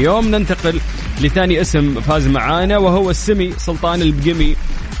معانا لليوم. ننتقل لثاني اسم فاز معانا، وهو السمي سلطان البقمي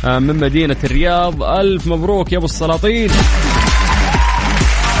من مدينة الرياض. ألف مبروك يا أبو السلاطين.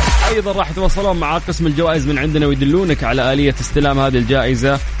 أيضا راح يتواصلون مع قسم الجوائز من عندنا ويدلونك على آلية استلام هذه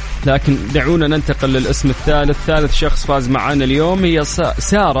الجائزة. لكن دعونا ننتقل للاسم الثالث. ثالث شخص فاز معانا اليوم هي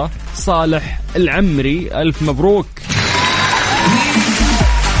سارة صالح العمري. ألف مبروك،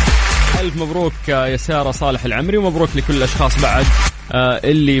 ألف مبروك يا سارة صالح العمري، ومبروك لكل الأشخاص بعد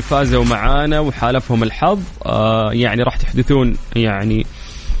اللي فازوا معانا وحالفهم الحظ. يعني راح تحدثون يعني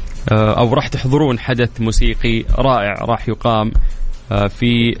أو راح تحضرون حدث موسيقي رائع راح يقام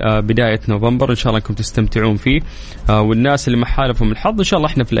في بداية نوفمبر، إن شاء الله أنكم تستمتعون فيه. والناس اللي ما حالفهم الحظ إن شاء الله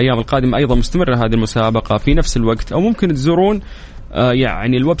إحنا في الأيام القادمة أيضا مستمرة هذه المسابقة في نفس الوقت، أو ممكن تزورون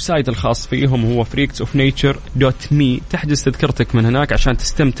يعني الويب سايت الخاص فيهم هو freaksofnature.me. تحجز تذكرتك من هناك عشان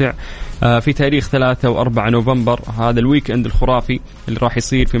تستمتع في تاريخ 3 و4 نوفمبر، هذا الويك اند الخرافي اللي راح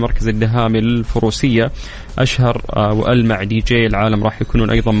يصير في مركز الدهامي للفروسية. أشهر وألمع دي جي العالم راح يكونون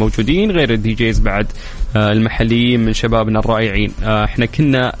أيضا موجودين، غير الدي جيز بعد المحليين من شبابنا الرائعين. احنا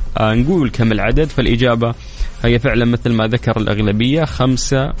كنا نقول كم العدد، فالإجابة هي فعلا مثل ما ذكر الأغلبية،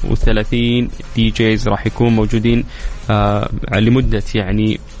 35 دي جيز راح يكون موجودين لمدة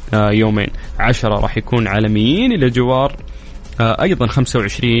يعني يومين. 10 راح يكون عالميين إلى جوار أيضا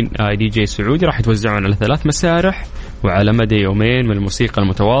 25 دي جي سعودي راح يتوزعون على 3 مسارح وعلى مدى يومين من الموسيقى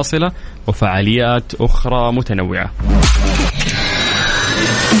المتواصلة وفعاليات أخرى متنوعة.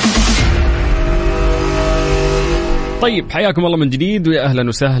 طيب حياكم الله من جديد ويا أهلا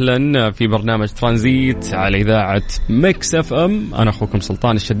وسهلا في برنامج ترانزيت على إذاعة ميكس اف ام. أنا أخوكم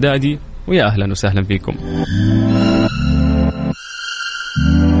سلطان الشدادي ويا أهلا وسهلا فيكم.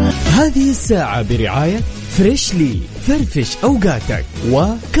 هذه الساعة برعاية فريشلي، فرفش أوقاتك،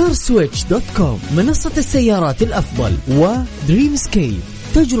 وكارسويتش.com منصة السيارات الأفضل، ودريمسكيب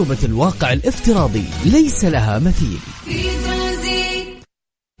تجربة الواقع الافتراضي ليس لها مثيل.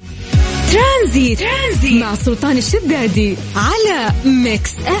 ترانزيت مع سلطان الشدادي على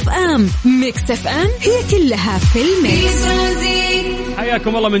ميكس اف ام. ميكس اف ام هي كلها في الميكس.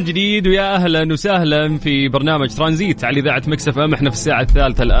 حياكم الله من جديد ويا أهلا وسهلا في برنامج ترانزيت على إذاعة ميكس اف ام. احنا في الساعة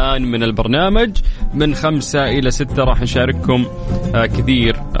الثالثة الآن من البرنامج، من 5 إلى 6 راح نشارككم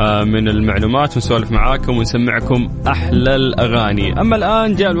كثير من المعلومات ونسولف معاكم ونسمعكم أحلى الأغاني. أما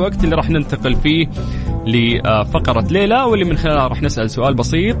الآن جاء الوقت اللي راح ننتقل فيه لفقرة ليلى، واللي من خلالها راح نسأل سؤال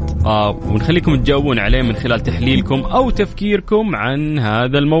بسيط ونخليكم تجاوبون عليه من خلال تحليلكم أو تفكيركم عن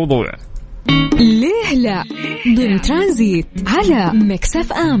هذا الموضوع. ليه لا ضمن ترانزيت على ميكس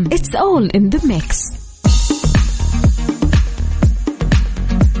اف ام. It's all in the mix.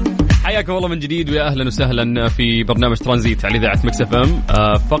 حياكم الله من جديد ويا أهلا وسهلا في برنامج ترانزيت على إذاعة ميكس اف ام.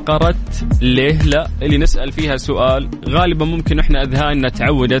 فقرة ليه لا اللي نسأل فيها سؤال غالبا ممكن احنا أذهاننا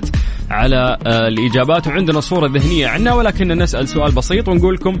تعودت على الإجابات وعندنا صورة ذهنية عنها، ولكن نسأل سؤال بسيط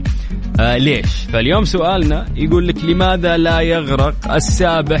ونقول لكم ليش. فاليوم سؤالنا يقول لك لماذا لا يغرق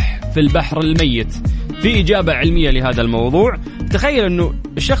السابح في البحر الميت؟ في إجابة علمية لهذا الموضوع. تخيل أنه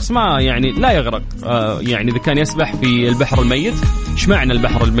الشخص ما يعني لا يغرق، يعني إذا كان يسبح في البحر الميت، إيش معنى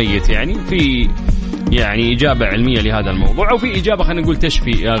البحر الميت؟ يعني في يعني إجابة علمية لهذا الموضوع، أو في إجابة خلينا نقول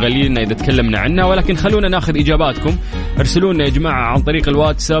تشفي غالينا إذا تكلمنا عنها، ولكن خلونا ناخذ إجاباتكم. ارسلونا يا جماعة عن طريق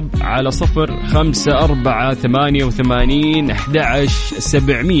الواتساب على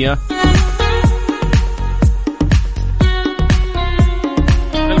 0548811700.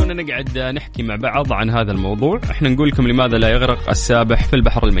 نقعد نحكي مع بعض عن هذا الموضوع. احنا نقول لكم لماذا لا يغرق السابح في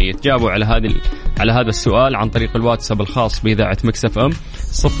البحر الميت. جابوا على هذا السؤال عن طريق الواتساب الخاص بإذاعة ميكس اف ام 0548811700.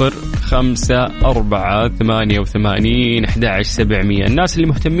 الناس اللي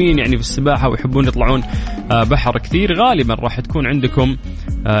مهتمين يعني في السباحة ويحبون يطلعون بحر كثير غالبا راح تكون عندكم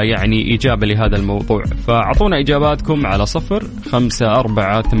يعني إجابة لهذا الموضوع، فأعطونا إجاباتكم على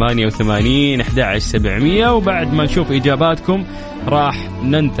 0548811700. وبعد ما نشوف إجاباتكم راح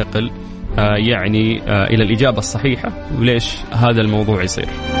ننتقل يعني إلى الإجابة الصحيحة وليش هذا الموضوع يصير.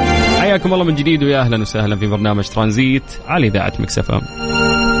 حياكم الله من جديد ويا أهلا وسهلا في برنامج ترانزيت على إذاعة ميكس اف ام.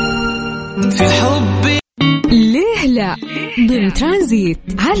 في حبي ليه لا ضمن ترانزيت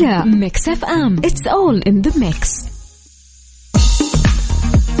على ميكس اف ام. It's all in the mix.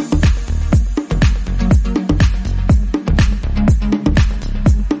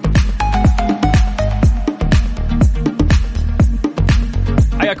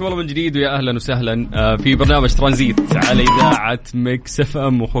 حياكم الله من جديد ويا أهلا وسهلا في برنامج ترانزيت على إذاعة ميكس اف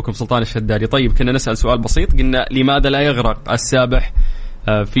ام، وأخوكم سلطان الشدادي. طيب كنا نسأل سؤال بسيط، قلنا لماذا لا يغرق السابح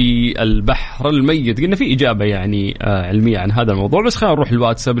في البحر الميت؟ قلنا في إجابة يعني علمية عن هذا الموضوع، بس خلينا نروح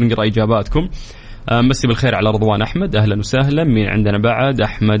الواتساب نقرأ إجاباتكم. مسي بالخير على رضوان أحمد، أهلا وسهلا. مين عندنا بعد؟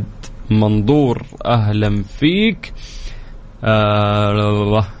 أحمد منظور، أهلا فيك.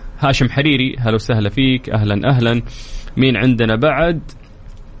 هاشم حريري، هلا وسهلا فيك، أهلا أهلا. مين عندنا بعد؟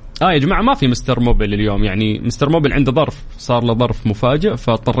 يا جماعة ما في مستر موبل اليوم، يعني مستر موبل عنده ظرف، صار له ظرف مفاجئ،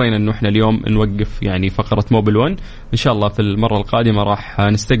 فاضطرينا انه احنا اليوم نوقف يعني فقرة موبل 1. ان شاء الله في المرة القادمة راح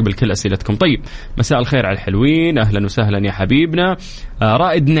نستقبل كل اسئلتكم. طيب مساء الخير على الحلوين، اهلا وسهلا يا حبيبنا.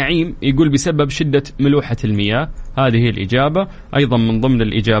 رائد نعيم يقول بسبب شدة ملوحة المياه، هذه هي الإجابة. ايضا من ضمن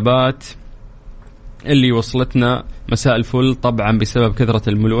الإجابات اللي وصلتنا مساء الفل، طبعا بسبب كثرة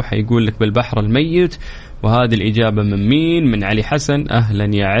الملوحة يقول لك بالبحر الميت، وهذه الإجابة من مين؟ من علي حسن،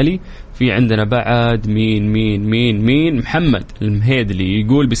 أهلا يا علي. في عندنا بعد مين محمد المهيدلي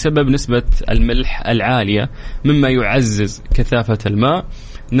يقول بسبب نسبة الملح العالية مما يعزز كثافة الماء.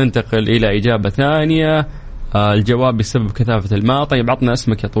 ننتقل إلى إجابة ثانية، الجواب بسبب كثافة الماء. طيب عطنا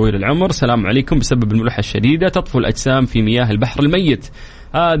اسمك يا طويل العمر. السلام عليكم. بسبب الملوحة الشديدة تطفو الأجسام في مياه البحر الميت.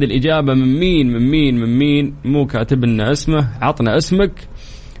 هذه الإجابة من مين مو كاتب لنا اسمه، عطنا اسمك.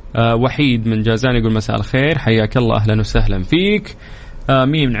 وحيد من جازان يقول مساء الخير، حياك الله، أهلا وسهلا فيك.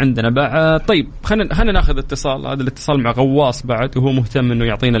 مين عندنا بعد؟ طيب خلينا ناخذ اتصال، هذا الاتصال مع غواص بعد وهو مهتم انه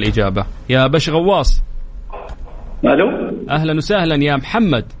يعطينا الإجابة. يا باش غواص. الو، أهلا وسهلا يا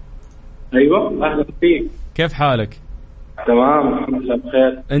محمد. ايوه اهلا فيك، كيف حالك؟ تمام الحمد لله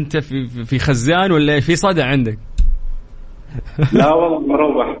بخير. انت في خزان ولا في صدى عندك؟ لا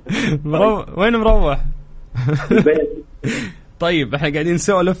والله مروح. وين مروح؟ البيت. طيب احنا قاعدين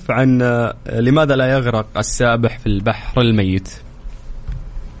نسولف عن لماذا لا يغرق السابح في البحر الميت.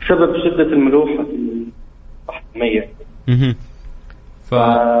 بسبب شدة الملوحة في البحر الميت.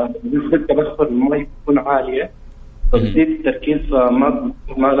 نسبة تبخر الماء تكون عالية، تزيد التركيز،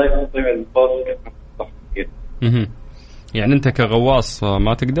 ما لا يستطيع الغوص في البحر الميت. يعني انت كغواص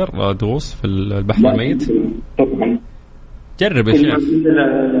ما تقدر تغوص في البحر الميت؟ طبعا. جرب يا شيخ.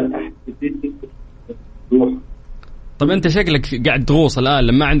 طب انت شكلك قاعد تغوص الان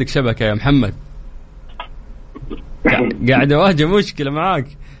لما عندك شبكه يا محمد. قاعد اواجه مشكله معاك.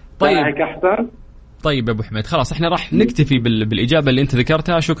 طيب طيب يا ابو حميد، خلاص احنا راح نكتفي بالاجابه اللي انت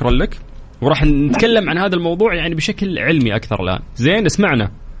ذكرتها، شكرا لك، وراح نتكلم عن هذا الموضوع يعني بشكل علمي اكثر الان. زين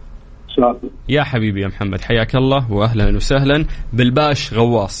اسمعنا يا حبيبي يا محمد، حياك الله واهلا وسهلا بالباش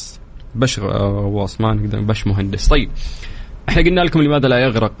غواص. باش غواص ما نقدر، باش مهندس. طيب احنا قلنا لكم لماذا لا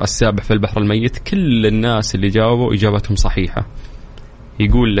يغرق السابح في البحر الميت. كل الناس اللي جاوبوا اجابتهم صحيحه.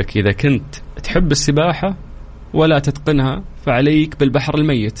 يقول لك اذا كنت تحب السباحه ولا تتقنها فعليك بالبحر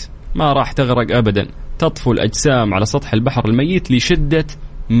الميت، ما راح تغرق ابدا. تطفو الاجسام على سطح البحر الميت لشده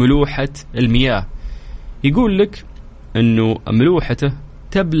ملوحه المياه. يقول لك انه ملوحته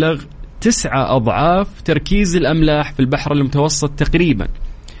تبلغ 9 أضعاف تركيز الاملاح في البحر المتوسط تقريبا.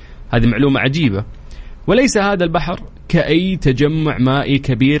 هذه معلومه عجيبه. وليس هذا البحر كأي تجمع مائي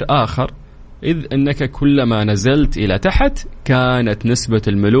كبير آخر، إذ أنك كلما نزلت إلى تحت كانت نسبة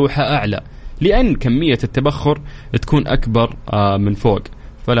الملوحة أعلى، لأن كمية التبخر تكون أكبر من فوق.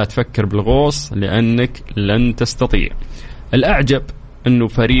 فلا تفكر بالغوص لأنك لن تستطيع. الأعجب أنه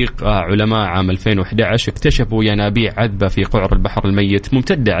فريق علماء عام 2011 اكتشفوا ينابيع عذبة في قعر البحر الميت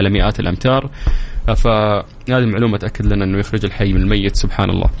ممتدة على مئات الأمتار. فهذه المعلومة تأكد لنا أنه يخرج الحي من الميت، سبحان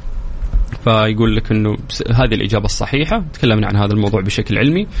الله. فيقول لك أنه هذه الإجابة الصحيحة. تكلمنا عن هذا الموضوع بشكل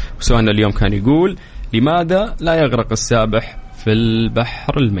علمي، وسؤالنا اليوم كان يقول لماذا لا يغرق السابح في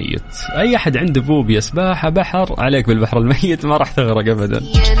البحر الميت. أي أحد عنده فوبيا سباحة بحر، عليك بالبحر الميت، ما راح تغرق أبدا.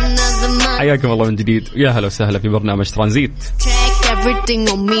 حياكم الله من جديد، يا هلا وسهلا في برنامج ترانزيت.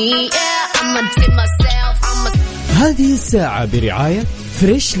 هذه الساعة برعاية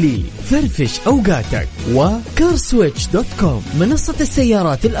فريشلي، فرفش أوقاتك، وكارسويتش.com منصة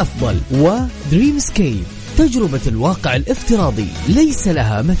السيارات الأفضل، ودريمسكيب تجربة الواقع الافتراضي ليس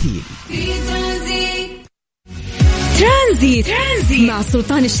لها مثيل. ترانزيت مع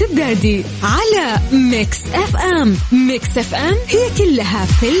سلطان الشدادي على ميكس اف ام. ميكس اف ام هي كلها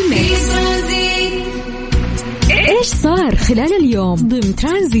في الميكس. ايش صار خلال اليوم ضمن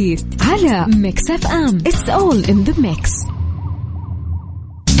ترانزيت على ميكس اف ام. It's all in the mix.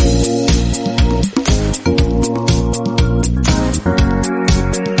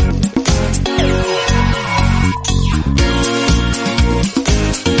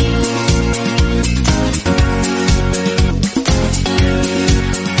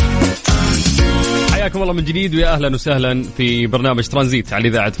 حياكم الله من جديد ويا أهلا وسهلا في برنامج ترانزيت على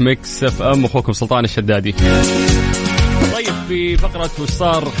إذاعة ميكس اف ام. أخوكم سلطان الشدادي. طيب في فقرة وش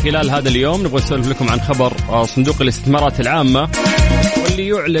صار خلال هذا اليوم نبغى نسولف لكم عن خبر صندوق الاستثمارات العامة واللي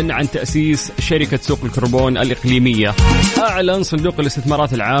يعلن عن تأسيس شركة سوق الكربون الإقليمية. أعلن صندوق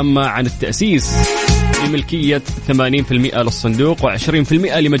الاستثمارات العامة عن التأسيس بملكية 80% للصندوق و20%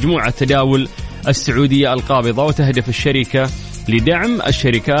 لمجموعة تداول السعودية القابضة، وتهدف الشركة لدعم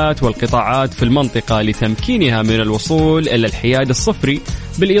الشركات والقطاعات في المنطقة لتمكينها من الوصول إلى الحياد الصفري،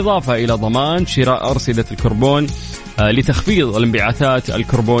 بالإضافة إلى ضمان شراء أرصدة الكربون لتخفيض الانبعاثات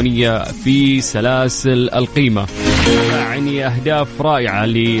الكربونية في سلاسل القيمة. يعني أهداف رائعة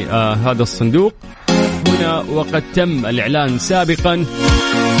لهذا الصندوق هنا، وقد تم الإعلان سابقا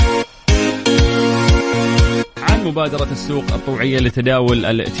مبادرة السوق الطوعية لتداول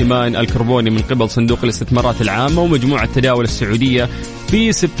الائتمان الكربوني من قبل صندوق الاستثمارات العامة ومجموعة تداول السعودية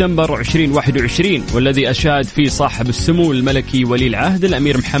في سبتمبر 2021، والذي أشاد فيه صاحب السمو الملكي ولي العهد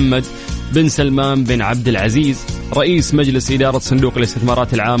الأمير محمد بن سلمان بن عبد العزيز رئيس مجلس إدارة صندوق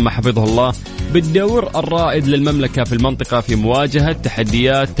الاستثمارات العامة حفظه الله بالدور الرائد للمملكة في المنطقة في مواجهة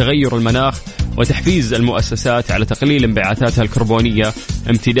تحديات تغير المناخ وتحفيز المؤسسات على تقليل انبعاثاتها الكربونية،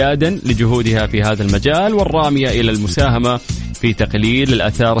 امتدادا لجهودها في هذا المجال والرامية إلى المساهمة في تقليل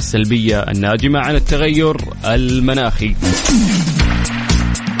الآثار السلبية الناجمة عن التغير المناخي.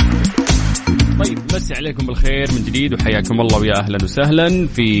 طيب مسي عليكم بالخير من جديد وحياكم الله ويا أهلا وسهلا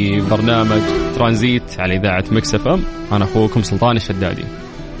في برنامج ترانزيت على إذاعة ميكس اف ام. أنا أخوكم سلطان الشدادي.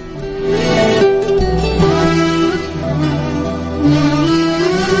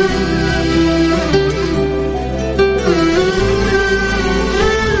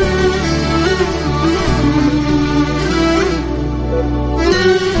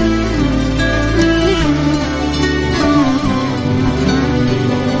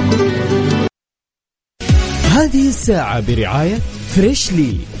 هذه الساعة برعاية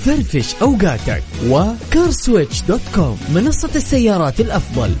فريشلي، فرفش أوقاتك، وكارسويتش.com منصة السيارات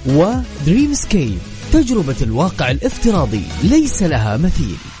الأفضل، ودريمسكيب تجربة الواقع الافتراضي ليس لها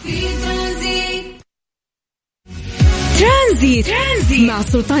مثيل. ترانزيت مع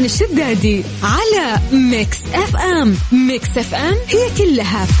سلطان الشدادي على ميكس اف ام. ميكس اف ام هي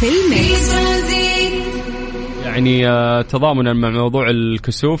كلها في الميكس. يعني تضامنا مع موضوع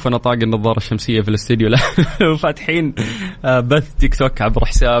الكسوف، أنا طاق النظارة الشمسية في الاستديو وفاتحين بث تيك توك عبر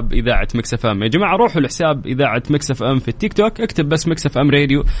حساب إذاعة ميكس اف ام. يا جماعة روحوا لحساب إذاعة ميكس اف ام في التيك توك، اكتب بس ميكس اف ام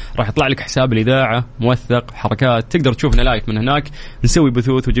راديو راح يطلع لك حساب الإذاعة موثق حركات، تقدر تشوفنا لايف من هناك، نسوي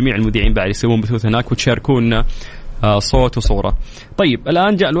بثوث وجميع المذيعين بعد يسوون بثوث هناك وتشاركونا صوت وصورة. طيب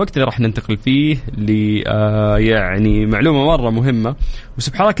الآن جاء الوقت اللي راح ننتقل فيه يعني معلومة مرة مهمة،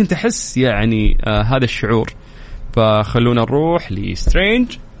 وسبحان الله كنت أحس يعني هذا الشعور، فخلونا نروح لسترينج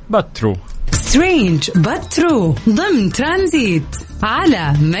باترو. سترينج باترو ضمن ترانزيت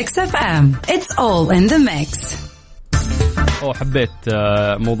على ميكس اف ام. It's all in the mix. حبيت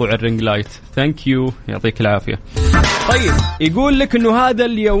موضوع الرينج لايت، ثانك يو يعطيك العافية. طيب يقول لك انه هذا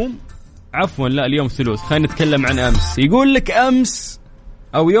اليوم، عفوا لا اليوم ثلوث، خلينا نتكلم عن أمس. يقول لك أمس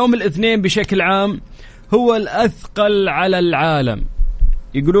أو يوم الاثنين بشكل عام هو الأثقل على العالم.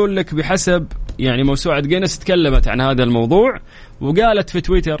 يقولون لك بحسب يعني موسوعة جينيس تكلمت عن هذا الموضوع وقالت في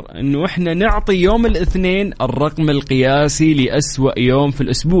تويتر إنه إحنا نعطي يوم الاثنين الرقم القياسي لأسوأ يوم في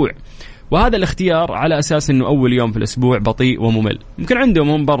الأسبوع، وهذا الاختيار على أساس إنه أول يوم في الأسبوع بطيء وممل. يمكن عندهم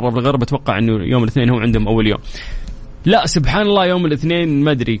هم برا بالغرب أتوقع إنه يوم الاثنين هو عندهم أول يوم، لا سبحان الله يوم الاثنين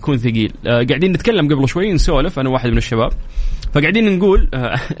ما أدري يكون ثقيل. قاعدين نتكلم قبل شوي نسولف أنا واحد من الشباب، فقاعدين نقول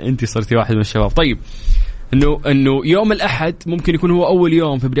أنتي صرتي واحد من الشباب. طيب إنه يوم الأحد ممكن يكون هو أول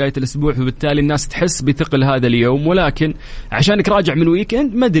يوم في بداية الأسبوع، فبالتالي الناس تحس بثقل هذا اليوم، ولكن عشانك راجع من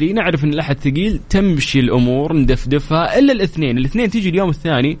ويكند ما أدري نعرف إن الأحد ثقيل تمشي الأمور ندفدفها، إلا الاثنين تيجي اليوم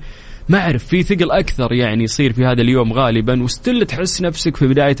الثاني ما أعرف في ثقل أكثر يعني يصير في هذا اليوم غالبا، وستل تحس نفسك في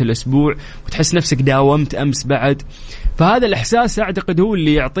بداية الأسبوع وتحس نفسك داومت أمس بعد. فهذا الإحساس أعتقد هو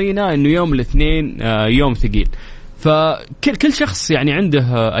اللي يعطينا إنه يوم الاثنين يوم ثقيل. فكل شخص يعني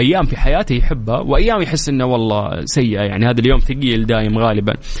عنده أيام في حياته يحبها وأيام يحس إنه والله سيئة، يعني هذا اليوم ثقيل دايم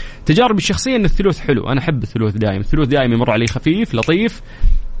غالبا. تجاربي الشخصية إن الثلوث حلو، أنا أحب الثلوث دايم، الثلوث دايم يمر علي خفيف لطيف.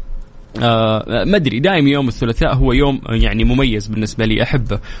 ما أدري دايم يوم الثلاثاء هو يوم يعني مميز بالنسبة لي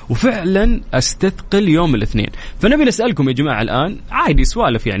أحبه، وفعلا أستثقل يوم الاثنين. فنبي نسألكم يا جماعة الآن عادي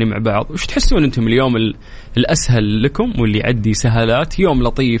سوالف يعني مع بعض، وش تحسون أنتم اليوم الأسهل لكم واللي يعدي سهلات، يوم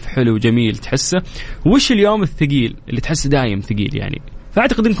لطيف حلو جميل تحسه، وش اليوم الثقيل اللي تحسه دايم ثقيل يعني؟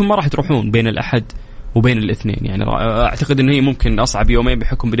 فأعتقد أنكم ما راح تروحون بين الأحد وبين الاثنين، يعني أعتقد أنه هي ممكن أصعب يومين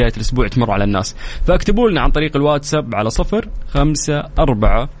بحكم بداية الأسبوع تمر على الناس. فاكتبوا لنا عن طريق الواتساب على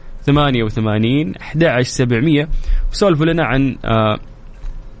 0548811700 وسولفوا لنا عن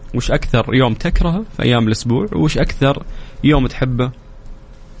وش أكثر يوم تكرهه في أيام الأسبوع، وش أكثر يوم تحبه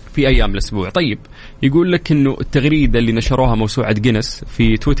في أيام الأسبوع. طيب يقول لك إنه التغريدة اللي نشروها موسوعة جينيس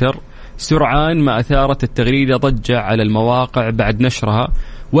في تويتر سرعان ما أثارت التغريدة ضجة على المواقع بعد نشرها،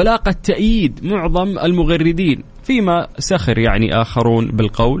 ولاقت تأييد معظم المغردين، فيما سخر يعني آخرون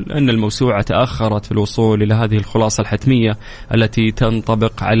بالقول أن الموسوعة تأخرت في الوصول إلى هذه الخلاصة الحتمية التي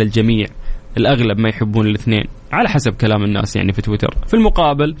تنطبق على الجميع. الأغلب ما يحبون الاثنين على حسب كلام الناس يعني في تويتر. في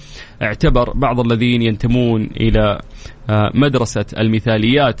المقابل اعتبر بعض الذين ينتمون إلى مدرسة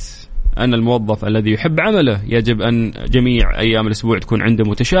المثاليات أن الموظف الذي يحب عمله يجب أن جميع أيام الأسبوع تكون عنده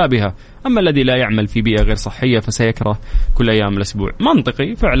متشابهة، أما الذي لا يعمل في بيئة غير صحية فسيكره كل أيام الأسبوع.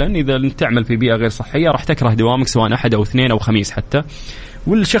 منطقي فعلا، إذا تعمل في بيئة غير صحية راح تكره دوامك سواء أحد أو اثنين أو خميس حتى.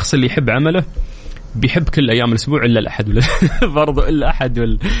 والشخص اللي يحب عمله بيحب كل أيام الأسبوع إلا الأحد برضو إلا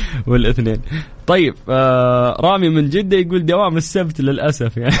الأحد والاثنين. طيب رامي من جدة يقول دوام السبت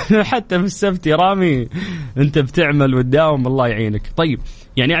للأسف يعني حتى في السبت يا رامي أنت بتعمل وتداوم الله يعينك. طيب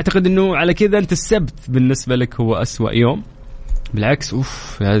يعني أعتقد أنه على كذا أنت السبت بالنسبة لك هو أسوأ يوم، بالعكس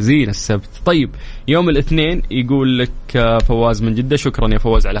يا زين السبت. طيب يوم الاثنين يقول لك فواز من جدة، شكرا يا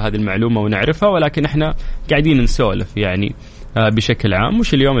فواز على هذه المعلومة ونعرفها، ولكن احنا قاعدين نسولف يعني بشكل عام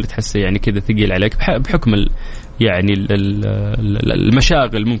وش اليوم اللي تحسه يعني كذا ثقيل عليك بحكم يعني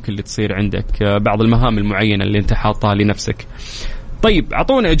المشاغل ممكن اللي تصير عندك، بعض المهام المعينة اللي انت حاطها لنفسك. طيب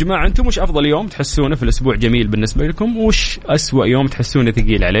اعطونا يا جماعة انتم وش افضل يوم تحسونه في الاسبوع جميل بالنسبة لكم، وش اسوأ يوم تحسونه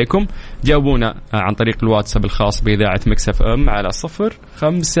ثقيل عليكم. جاوبونا عن طريق الواتساب الخاص بإذاعة ميكس اف ام على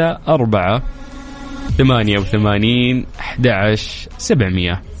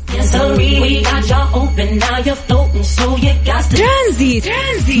 0548811700. ترانزيت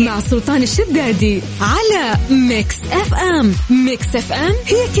مع سلطان الشدادي على ميكس اف ام. ميكس اف ام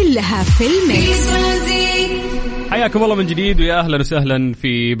هي كلها في الميكس. حياكم الله من جديد ويا أهلا وسهلا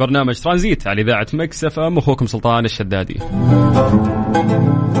في برنامج ترانزيت على إذاعة ميكس اف ام، أخوكم سلطان الشدادي.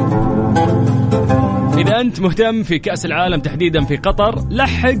 إذا أنت مهتم في كأس العالم تحديدا في قطر،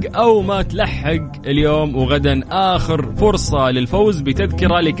 لحق أو ما تلحق اليوم وغدا آخر فرصة للفوز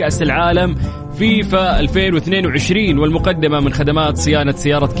بتذكرة لكأس العالم فيفا 2022 والمقدمة من خدمات صيانة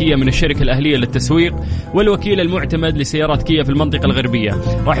سيارة كيا من الشركة الأهلية للتسويق والوكيل المعتمد لسيارات كيا في المنطقة الغربية.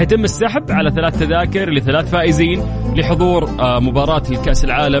 راح يتم السحب على 3 تذاكر ل3 فائزين لحضور مباراة الكأس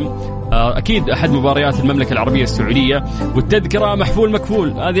العالم، أكيد أحد مباريات المملكة العربية السعودية، والتذكرة محفول مكفول.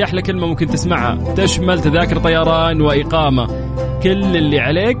 هذه أحلى كلمة ممكن تسمعها، تشمل تذاكر طيران وإقامة. كل اللي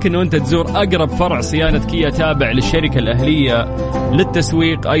عليك أنه أنت تزور أقرب فرع صيانة كيا تابع للشركة الأهلية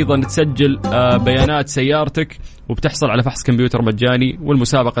للتسويق، أيضا تسجل بيانات سيارتك وبتحصل على فحص كمبيوتر مجاني.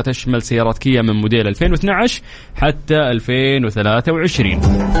 والمسابقة تشمل سيارات كيا من موديل 2012 حتى 2023.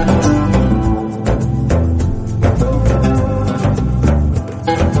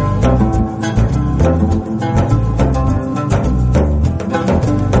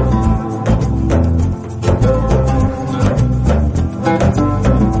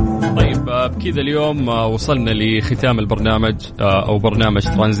 كذا اليوم وصلنا لختام البرنامج أو برنامج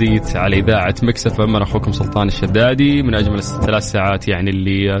ترانزيت على إذاعة ميكس اف ام. أنا أخوكم سلطان الشدادي. من أجمل 3 ساعات يعني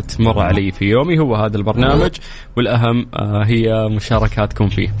اللي تمر علي في يومي هو هذا البرنامج، والأهم هي مشاركاتكم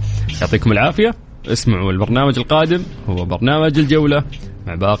فيه. يعطيكم العافية. اسمعوا البرنامج القادم هو برنامج الجولة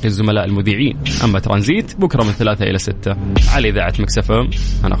مع باقي الزملاء المذيعين. أما ترانزيت بكرة من 3 إلى 6 على إذاعة ميكس اف ام.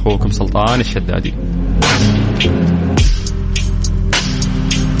 أنا أخوكم سلطان الشدادي.